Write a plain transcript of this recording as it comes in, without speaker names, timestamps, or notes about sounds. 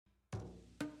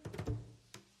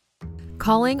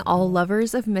Calling all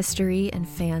lovers of mystery and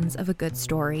fans of a good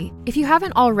story. If you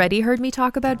haven't already heard me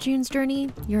talk about June's Journey,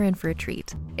 you're in for a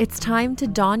treat. It's time to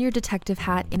don your detective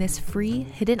hat in this free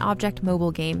hidden object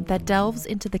mobile game that delves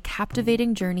into the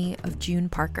captivating journey of June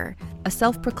Parker, a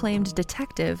self-proclaimed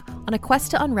detective on a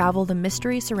quest to unravel the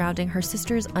mystery surrounding her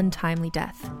sister's untimely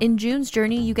death. In June's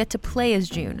Journey, you get to play as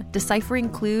June, deciphering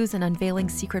clues and unveiling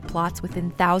secret plots within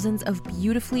thousands of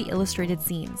beautifully illustrated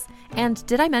scenes. And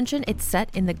did I mention it's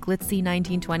set in the glitzy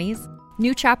 1920s?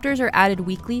 New chapters are added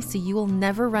weekly, so you will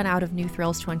never run out of new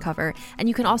thrills to uncover, and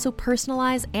you can also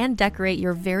personalize and decorate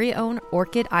your very own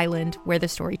Orchid Island where the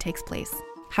story takes place.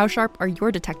 How sharp are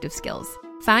your detective skills?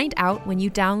 Find out when you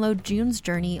download June's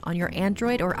Journey on your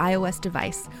Android or iOS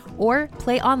device, or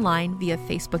play online via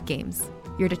Facebook Games.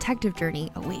 Your detective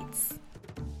journey awaits.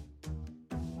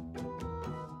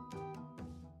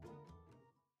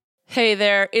 Hey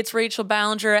there, it's Rachel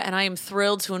Ballinger, and I am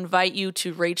thrilled to invite you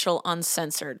to Rachel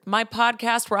Uncensored, my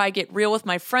podcast where I get real with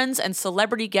my friends and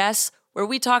celebrity guests, where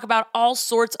we talk about all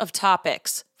sorts of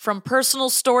topics. From personal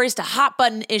stories to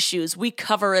hot-button issues, we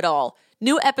cover it all.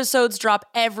 New episodes drop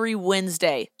every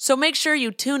Wednesday, so make sure you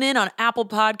tune in on Apple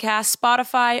Podcasts,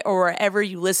 Spotify, or wherever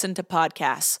you listen to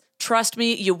podcasts. Trust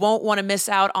me, you won't want to miss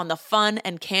out on the fun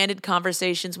and candid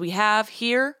conversations we have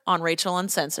here on Rachel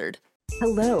Uncensored.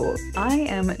 Hello, I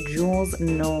am Jules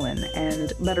Nolan,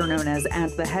 and better known as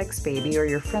the Hex Baby or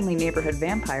your friendly neighborhood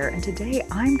vampire, and today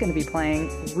I'm going to be playing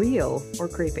Real or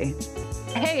Creepy.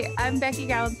 Hey, I'm Becky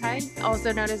Galentine,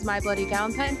 also known as My Bloody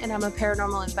Galentine, and I'm a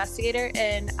paranormal investigator,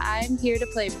 and I'm here to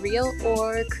play Real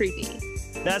or Creepy.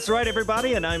 That's right,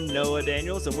 everybody, and I'm Noah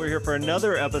Daniels, and we're here for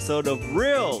another episode of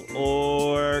Real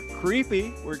or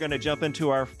Creepy. We're going to jump into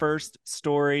our first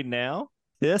story now.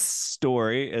 This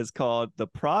story is called The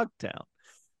Prague Town.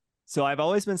 So I've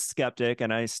always been skeptic,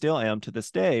 and I still am to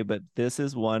this day, but this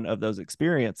is one of those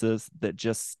experiences that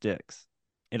just sticks.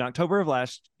 In October of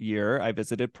last year, I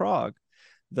visited Prague.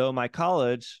 Through my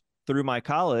college,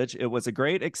 it was a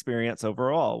great experience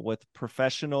overall with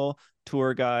professional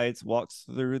tour guides, walks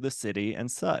through the city and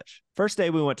such. First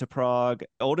day we went to Prague,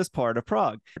 oldest part of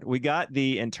Prague. We got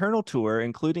the internal tour,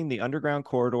 including the underground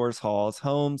corridors, halls,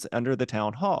 homes under the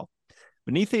town hall.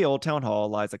 Beneath the old town hall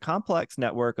lies a complex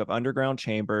network of underground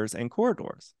chambers and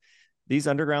corridors. These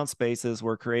underground spaces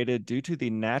were created due to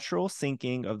the natural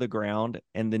sinking of the ground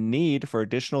and the need for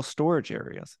additional storage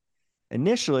areas.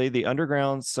 Initially, the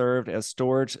underground served as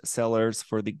storage cellars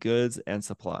for the goods and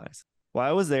supplies. While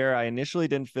I was there, I initially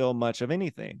didn't feel much of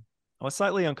anything. I was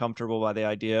slightly uncomfortable by the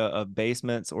idea of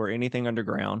basements or anything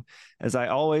underground, as I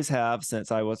always have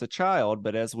since I was a child,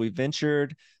 but as we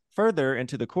ventured further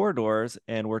into the corridors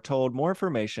and were told more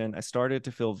information, I started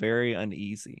to feel very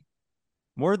uneasy.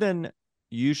 More than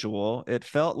usual, it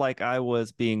felt like I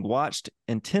was being watched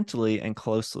intently and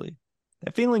closely.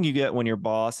 That feeling you get when your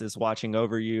boss is watching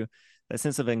over you, that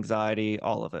sense of anxiety,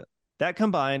 all of it. That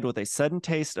combined with a sudden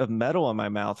taste of metal in my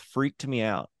mouth freaked me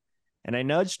out, and I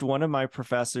nudged one of my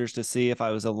professors to see if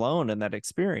I was alone in that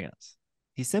experience.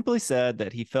 He simply said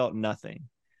that he felt nothing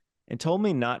and told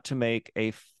me not to make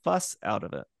a fuss out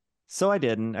of it. So I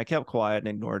didn't. I kept quiet and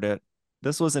ignored it.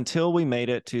 This was until we made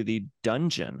it to the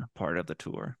dungeon part of the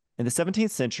tour. In the 17th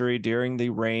century, during the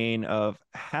reign of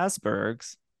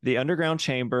Habsburgs, the underground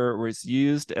chamber was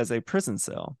used as a prison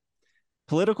cell.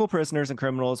 Political prisoners and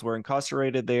criminals were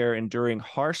incarcerated there, enduring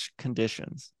harsh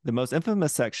conditions. The most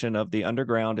infamous section of the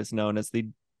underground is known as the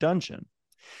dungeon,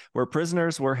 where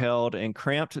prisoners were held in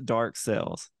cramped, dark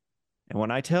cells. And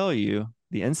when I tell you,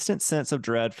 the instant sense of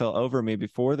dread fell over me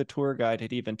before the tour guide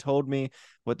had even told me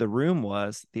what the room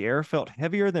was. The air felt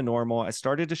heavier than normal. I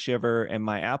started to shiver, and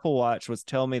my Apple Watch was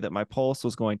telling me that my pulse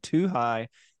was going too high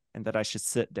and that I should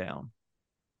sit down.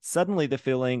 Suddenly, the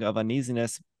feeling of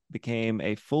uneasiness became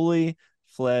a fully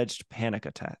fledged panic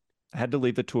attack. I had to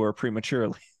leave the tour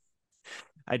prematurely.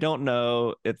 I don't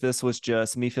know if this was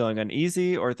just me feeling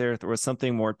uneasy or if there was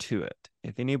something more to it.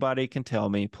 If anybody can tell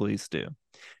me, please do.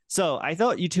 So I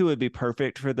thought you two would be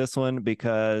perfect for this one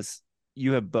because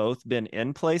you have both been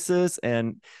in places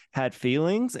and had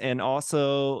feelings. And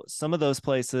also some of those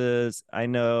places, I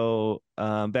know,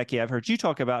 Becky, I've heard you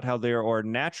talk about how there are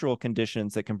natural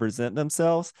conditions that can present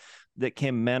themselves that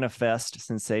can manifest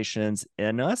sensations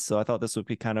in us. So I thought this would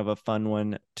be kind of a fun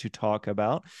one to talk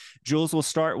about. Jules, we'll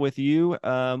start with you.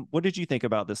 What did you think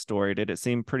about this story? Did it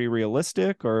seem pretty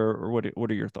realistic or what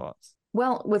are your thoughts?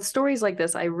 Well, with stories like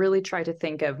this, I really try to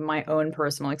think of my own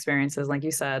personal experiences. Like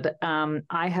you said,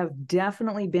 I have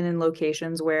definitely been in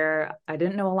locations where I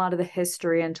didn't know a lot of the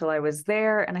history until I was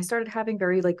there. And I started having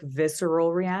very like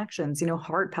visceral reactions,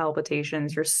 heart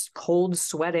palpitations, you're cold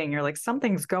sweating, you're like,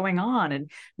 something's going on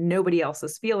and nobody else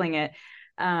is feeling it.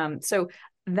 So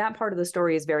that part of the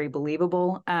story is very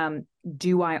believable.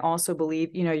 Do I also believe,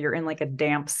 you're in like a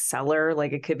damp cellar,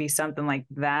 like it could be something like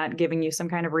that giving you some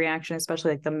kind of reaction,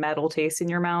 especially like the metal taste in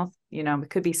your mouth. It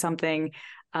could be something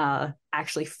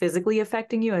actually physically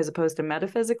affecting you as opposed to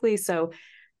metaphysically. So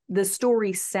the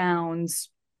story sounds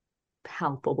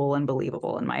palpable and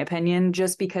believable, in my opinion,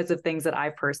 just because of things that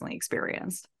I've personally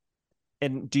experienced.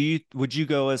 And would you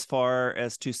go as far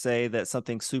as to say that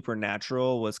something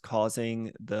supernatural was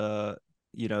causing the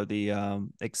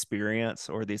experience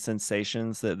or the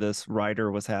sensations that this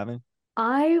writer was having?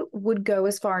 I would go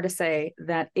as far to say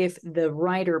that if the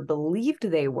writer believed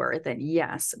they were, then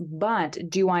yes. But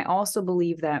do I also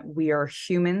believe that we are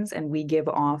humans and we give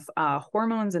off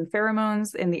hormones and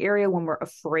pheromones in the area when we're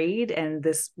afraid? And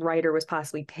this writer was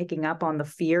possibly picking up on the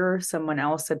fear someone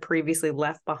else had previously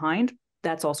left behind.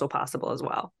 That's also possible as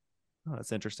well. Oh,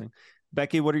 that's interesting.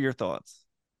 Becky, what are your thoughts?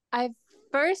 I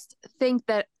first think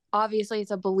that obviously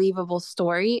it's a believable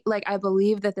story. Like, I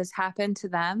believe that this happened to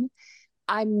them.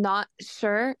 I'm not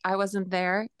sure, I wasn't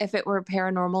there, if it were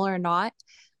paranormal or not.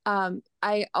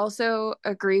 I also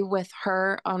agree with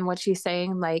her on what she's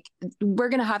saying. Like, we're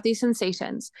going to have these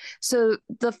sensations. So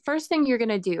the first thing you're going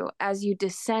to do as you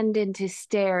descend into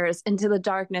stairs, into the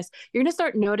darkness, you're going to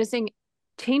start noticing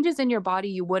changes in your body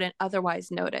you wouldn't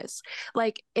otherwise notice.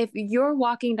 Like, if you're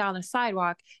walking down a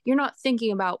sidewalk, you're not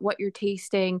thinking about what you're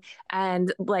tasting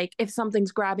and like if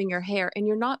something's grabbing your hair, and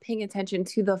you're not paying attention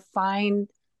to the fine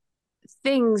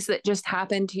things that just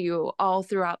happen to you all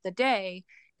throughout the day,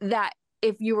 that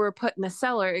if you were put in a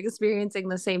cellar experiencing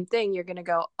the same thing, you're going to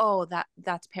go, oh,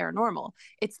 that's paranormal.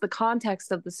 It's the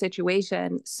context of the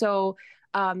situation. So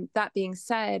that being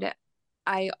said,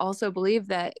 I also believe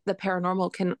that the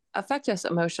paranormal can affect us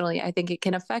emotionally. I think it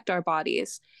can affect our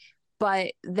bodies,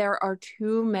 but there are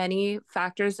too many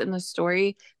factors in the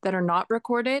story that are not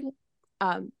recorded,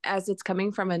 as it's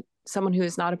coming from someone who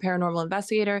is not a paranormal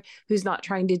investigator, who's not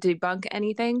trying to debunk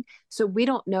anything. So we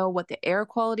don't know what the air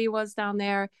quality was down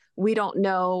there. We don't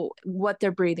know what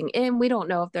they're breathing in. We don't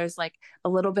know if there's like a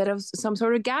little bit of some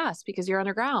sort of gas because you're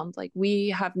underground. Like, we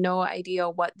have no idea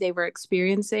what they were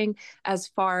experiencing as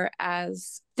far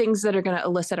as things that are going to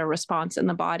elicit a response in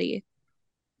the body.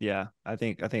 Yeah, I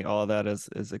think all of that is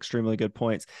extremely good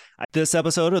points. This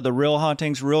episode of the Real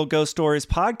Hauntings, Real Ghost Stories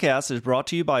podcast is brought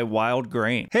to you by Wild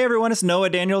Grain. Hey everyone, it's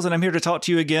Noah Daniels, and I'm here to talk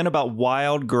to you again about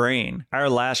Wild Grain. Our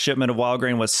last shipment of Wild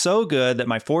Grain was so good that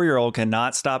my 4-year-old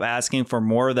cannot stop asking for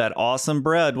more of that awesome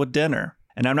bread with dinner.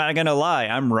 And I'm not going to lie,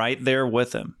 I'm right there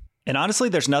with him. And honestly,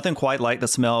 there's nothing quite like the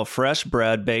smell of fresh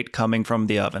bread baked coming from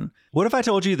the oven. What if I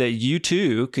told you that you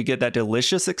too could get that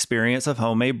delicious experience of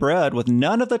homemade bread with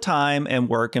none of the time and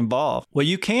work involved? Well,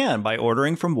 you can by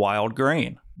ordering from Wild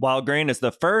Grain. Wild Grain is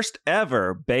the first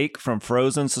ever bake from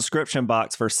frozen subscription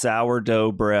box for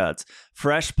sourdough breads,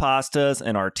 fresh pastas,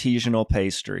 and artisanal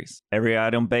pastries. Every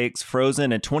item bakes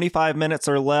frozen in 25 minutes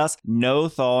or less, no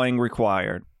thawing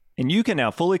required. And you can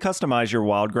now fully customize your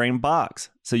Wild Grain box,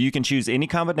 so you can choose any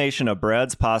combination of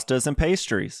breads, pastas, and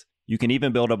pastries. You can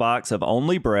even build a box of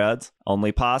only breads,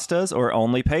 only pastas, or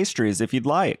only pastries if you'd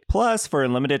like. Plus, for a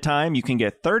limited time, you can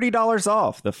get $30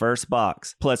 off the first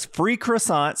box, plus free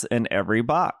croissants in every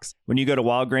box when you go to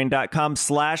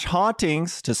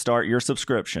wildgrain.com/hauntings to start your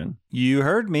subscription. You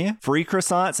heard me. Free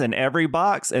croissants in every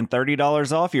box and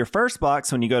 $30 off your first box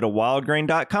when you go to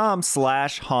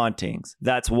wildgrain.com/hauntings.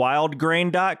 That's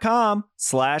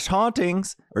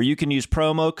wildgrain.com/hauntings, or you can use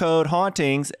promo code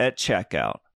hauntings at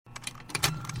checkout.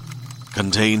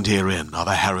 Contained herein are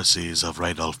the heresies of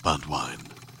Radolf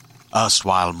Burntwine,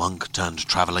 erstwhile monk turned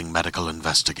traveling medical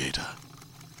investigator.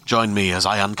 Join me as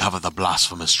I uncover the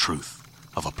blasphemous truth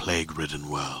of a plague-ridden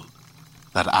world,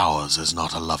 that ours is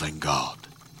not a loving God,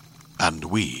 and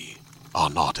we are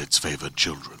not its favored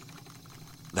children.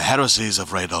 The heresies of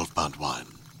Radolf Burntwine,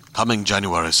 coming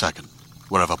January 2nd,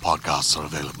 wherever podcasts are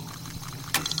available.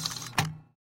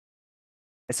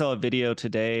 I saw a video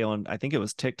today on, I think it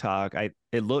was TikTok.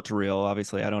 It looked real,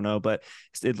 obviously, I don't know, but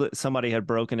somebody had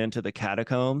broken into the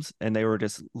catacombs and they were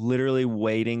just literally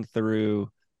wading through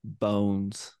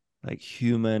bones, like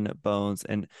human bones.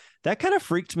 And that kind of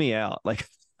freaked me out. Like,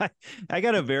 I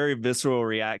got a very visceral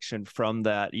reaction from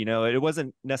that. You know, it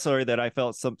wasn't necessarily that I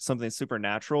felt something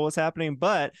supernatural was happening,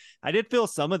 but I did feel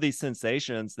some of these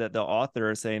sensations that the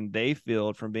author is saying they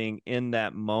feel from being in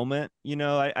that moment. You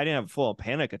know, I didn't have a full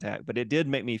panic attack, but it did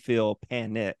make me feel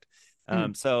panicked.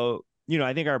 So, you know,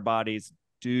 I think our bodies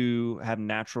do have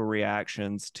natural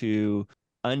reactions to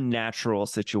unnatural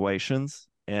situations.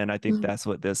 And I think that's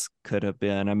what this could have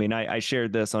been. I mean, I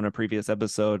shared this on a previous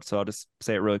episode, so I'll just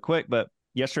say it really quick. But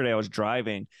yesterday I was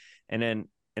driving, and then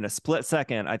in a split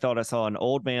second, I thought I saw an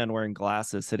old man wearing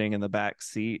glasses sitting in the back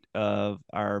seat of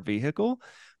our vehicle.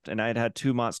 And I had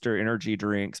 2 Monster Energy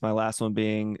drinks, my last one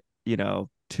being, you know,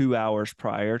 2 hours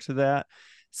prior to that.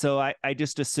 So I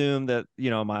just assumed that, you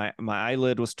know, my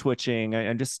eyelid was twitching.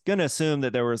 I'm just going to assume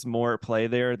that there was more at play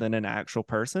there than an actual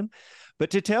person.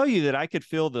 But to tell you that I could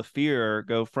feel the fear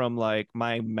go from like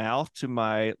my mouth to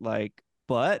my like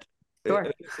butt. Sure.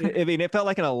 I mean, it felt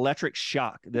like an electric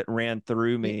shock that ran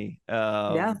through me.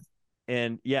 Yeah.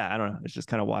 And yeah, I don't know. It's just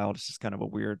kind of wild. It's just kind of a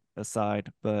weird aside,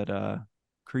 but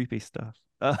creepy stuff.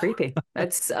 Creepy.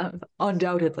 That's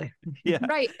undoubtedly. Yeah.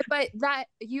 Right. But that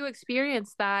you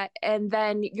experience that, and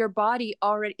then your body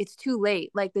already, it's too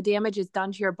late. Like the damage is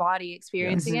done to your body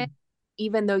experiencing it.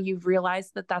 Even though you've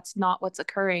realized that that's not what's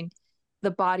occurring,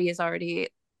 the body is already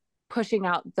pushing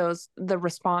out the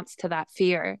response to that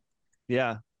fear.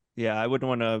 Yeah. Yeah. I wouldn't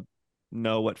want to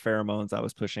know what pheromones I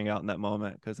was pushing out in that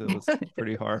moment because it was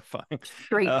pretty horrifying.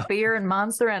 Straight fear and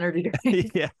Monster Energy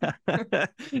drink. Yeah.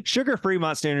 Sugar-free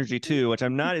Monster Energy too, which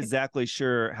I'm not exactly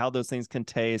sure how those things can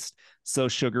taste so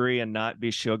sugary and not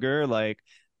be sugar. Like,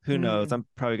 who knows? I'm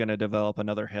probably going to develop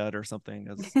another head or something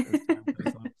as time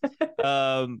goes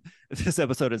on. This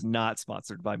episode is not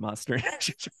sponsored by Monster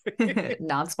Energy.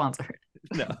 Not sponsored.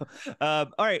 No. All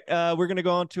right. We're going to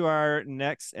go on to our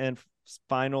next and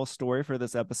final story for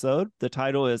this episode. The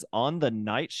title is On the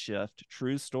Night Shift,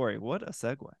 True Story. What a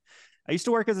segue. I used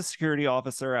to work as a security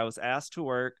officer. I was asked to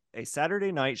work a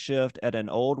Saturday night shift at an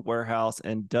old warehouse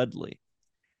in Dudley.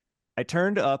 I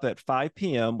turned up at 5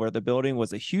 p.m. where the building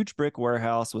was a huge brick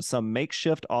warehouse with some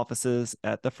makeshift offices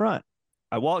at the front.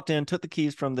 I walked in, took the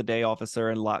keys from the day officer,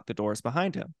 and locked the doors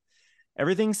behind him.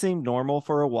 Everything seemed normal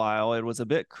for a while. It was a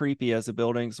bit creepy as the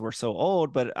buildings were so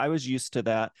old, but I was used to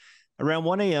that. Around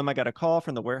 1 a.m., I got a call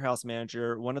from the warehouse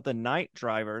manager. One of the night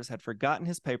drivers had forgotten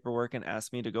his paperwork and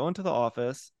asked me to go into the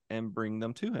office and bring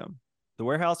them to him. The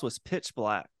warehouse was pitch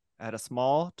black. I had a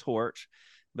small torch,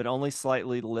 but only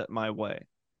slightly lit my way.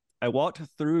 I walked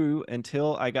through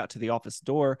until I got to the office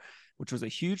door, which was a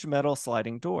huge metal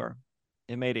sliding door.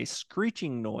 It made a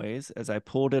screeching noise as I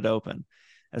pulled it open.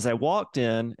 As I walked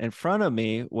in front of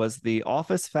me was the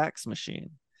office fax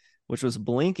machine, which was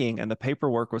blinking and the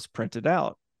paperwork was printed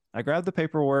out. I grabbed the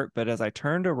paperwork, but as I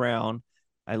turned around,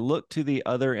 I looked to the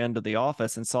other end of the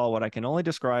office and saw what I can only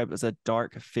describe as a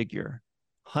dark figure,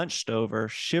 hunched over,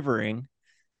 shivering.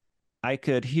 I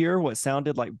could hear what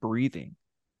sounded like breathing,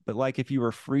 but like if you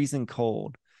were freezing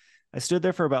cold. I stood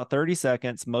there for about 30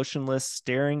 seconds, motionless,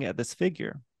 staring at this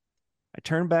figure. I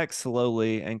turned back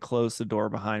slowly and closed the door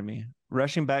behind me,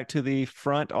 rushing back to the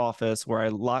front office where I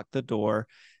locked the door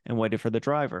and waited for the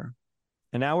driver.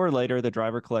 An hour later, the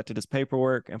driver collected his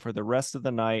paperwork, and for the rest of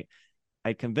the night,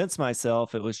 I convinced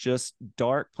myself it was just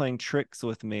dark playing tricks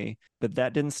with me, but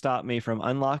that didn't stop me from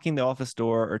unlocking the office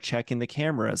door or checking the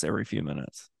cameras every few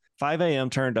minutes. 5 a.m.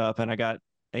 turned up, and I got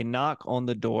a knock on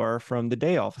the door from the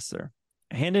day officer.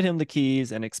 I handed him the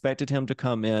keys and expected him to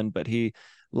come in, but he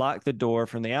locked the door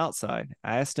from the outside.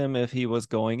 I asked him if he was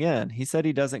going in. He said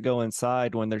he doesn't go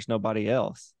inside when there's nobody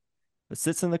else, but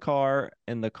sits in the car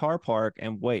park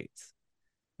and waits.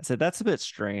 I said, that's a bit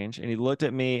strange. And he looked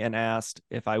at me and asked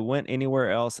if I went anywhere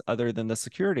else other than the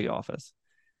security office.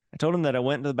 I told him that I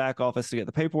went into the back office to get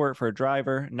the paperwork for a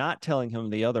driver, not telling him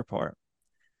the other part.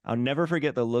 I'll never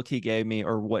forget the look he gave me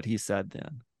or what he said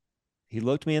then. He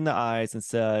looked me in the eyes and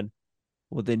said,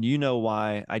 well, then you know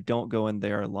why I don't go in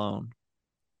there alone.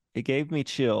 It gave me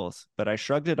chills, but I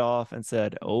shrugged it off and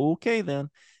said, okay then,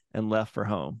 and left for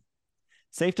home.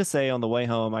 Safe to say, on the way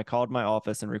home, I called my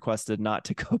office and requested not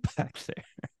to go back there.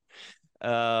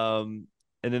 And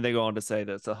then they go on to say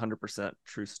that it's a 100%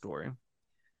 true story.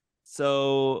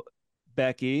 So,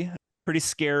 Becky, pretty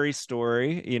scary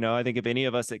story. You know, I think if any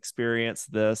of us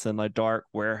experienced this in a dark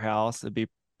warehouse, it'd be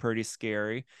pretty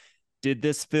scary. Did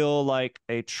this feel like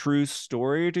a true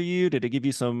story to you? Did it give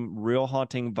you some real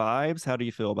haunting vibes? How do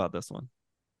you feel about this one?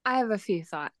 I have a few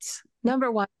thoughts. Number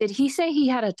one, did he say he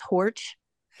had a torch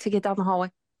to get down the hallway?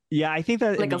 Yeah, I think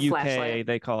that Like in the a UK flashlight.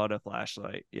 they call it a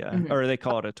flashlight. Yeah, or they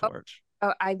call it a torch.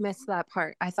 Oh, I missed that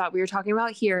part. I thought we were talking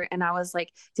about here, and I was like,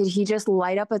 did he just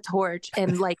light up a torch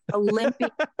and like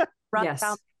Olympic run Yes.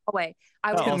 down the hallway?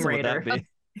 I was How awesome would Raider. that be?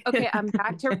 okay, I'm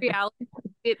back to reality,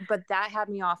 but that had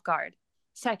me off guard.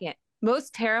 Second,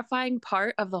 most terrifying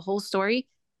part of the whole story,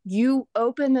 you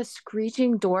open the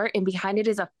screeching door and behind it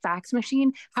is a fax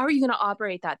machine. How are you going to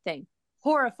operate that thing?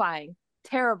 Horrifying.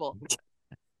 Terrible.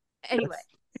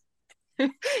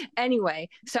 Anyway,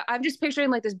 so I'm just picturing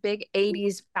like this big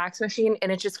 80s fax machine,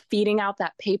 and it's just feeding out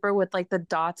that paper with like the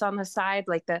dots on the side,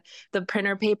 like the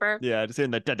printer paper. Yeah, just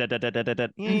in the da.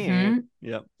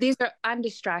 Yep. I'm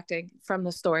distracting from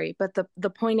the story, but the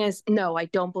point is, no, I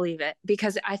don't believe it,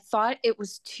 because I thought it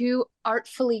was too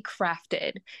artfully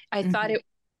crafted. I thought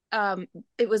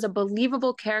it was a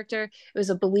believable character, it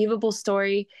was a believable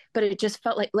story, but it just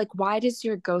felt like why does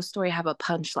your ghost story have a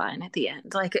punchline at the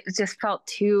end? Like, it just felt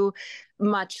too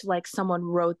much like someone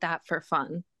wrote that for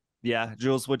fun. Yeah,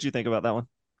 Jules, what do you think about that one?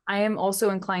 I am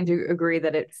also inclined to agree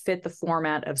that it fit the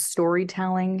format of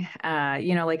storytelling.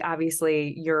 Like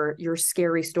obviously your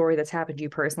scary story that's happened to you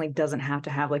personally doesn't have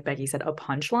to have, like Becky said, a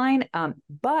punchline.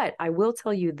 But I will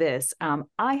tell you this.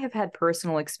 I have had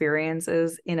personal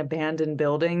experiences in abandoned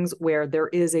buildings where there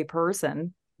is a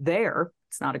person there.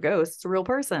 It's not a ghost, it's a real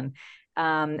person.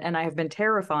 And I have been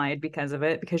terrified because of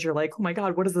it, because you're like, oh my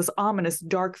God, what is this ominous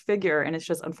dark figure? And it's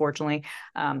just, unfortunately,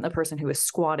 a person who is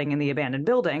squatting in the abandoned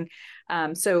building.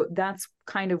 So that's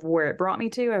kind of where it brought me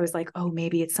to. I was like, oh,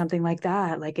 maybe it's something like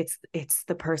that. Like it's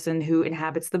the person who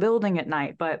inhabits the building at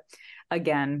night. But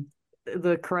again,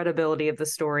 the credibility of the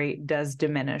story does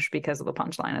diminish because of the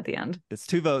punchline at the end. It's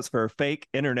 2 votes for fake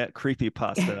internet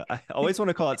creepypasta. I always want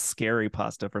to call it scary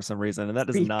pasta for some reason, and that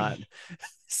does not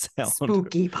sound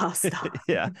spooky pasta.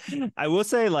 Yeah. I will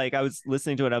say, like, I was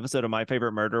listening to an episode of My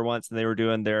Favorite Murder once, and they were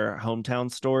doing their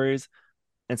hometown stories,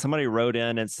 and somebody wrote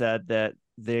in and said that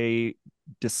they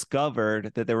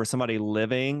discovered that there was somebody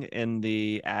living in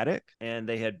the attic, and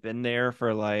they had been there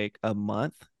for like a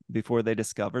month before they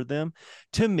discovered them.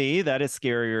 To me, that is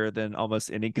scarier than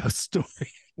almost any ghost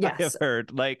story I have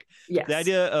heard. Like, the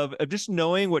idea of just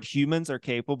knowing what humans are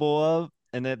capable of,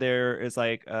 and that there is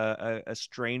like a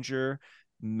stranger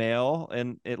male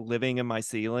and it living in my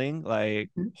ceiling, like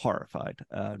horrified.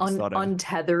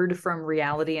 Untethered from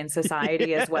reality and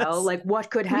society as well. Like, what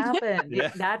could happen?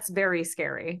 Yeah. That's very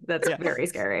scary. That's very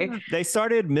scary. They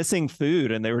started missing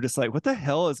food, and they were just like, what the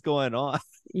hell is going on?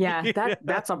 Yeah,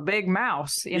 that's a big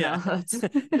mouse, you know.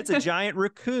 It's a giant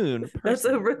raccoon. That's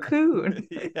a raccoon.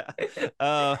 Yeah.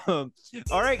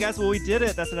 All right, guys. Well, we did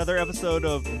it. That's another episode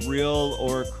of Real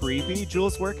or Creepy.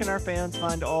 Jules, where can our fans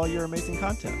find all your amazing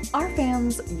content? Our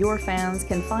fans, your fans,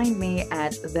 can find me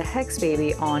at The Hex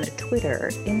Baby on Twitter,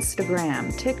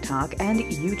 Instagram, TikTok, and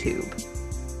YouTube.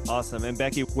 Awesome. And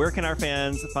Becky, where can our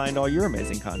fans find all your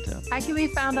amazing content? I can be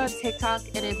found on TikTok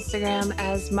and Instagram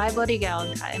as My Bloody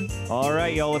Galentine. All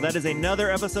right, y'all. Well, that is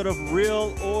another episode of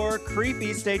Real or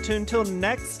Creepy. Stay tuned till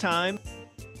next time.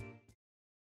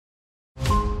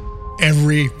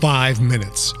 Every 5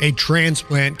 minutes, a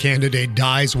transplant candidate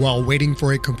dies while waiting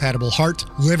for a compatible heart,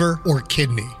 liver, or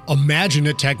kidney. Imagine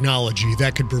a technology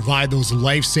that could provide those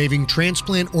life-saving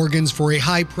transplant organs for a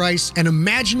high price, and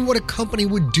imagine what a company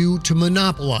would do to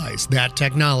monopolize that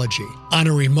technology. On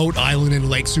a remote island in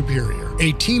Lake Superior,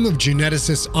 a team of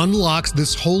geneticists unlocks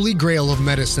this holy grail of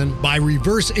medicine by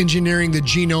reverse engineering the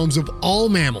genomes of all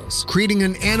mammals, creating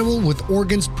an animal with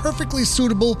organs perfectly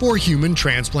suitable for human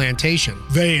transplantation.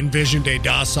 They envisioned a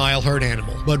docile herd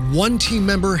animal, but one team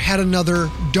member had another,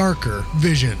 darker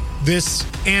vision. This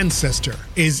ancestor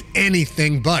is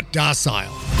anything but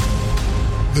docile.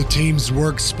 The team's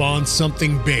work spawned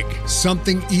something big,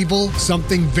 something evil,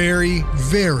 something very,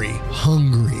 very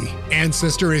hungry.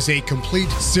 Ancestor is a complete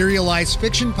serialized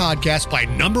fiction podcast by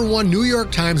 #1 New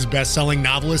York Times bestselling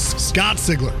novelist Scott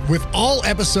Sigler, with all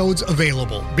episodes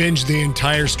available. Binge the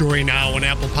entire story now on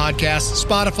Apple Podcasts,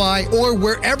 Spotify, or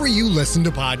wherever you listen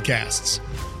to podcasts.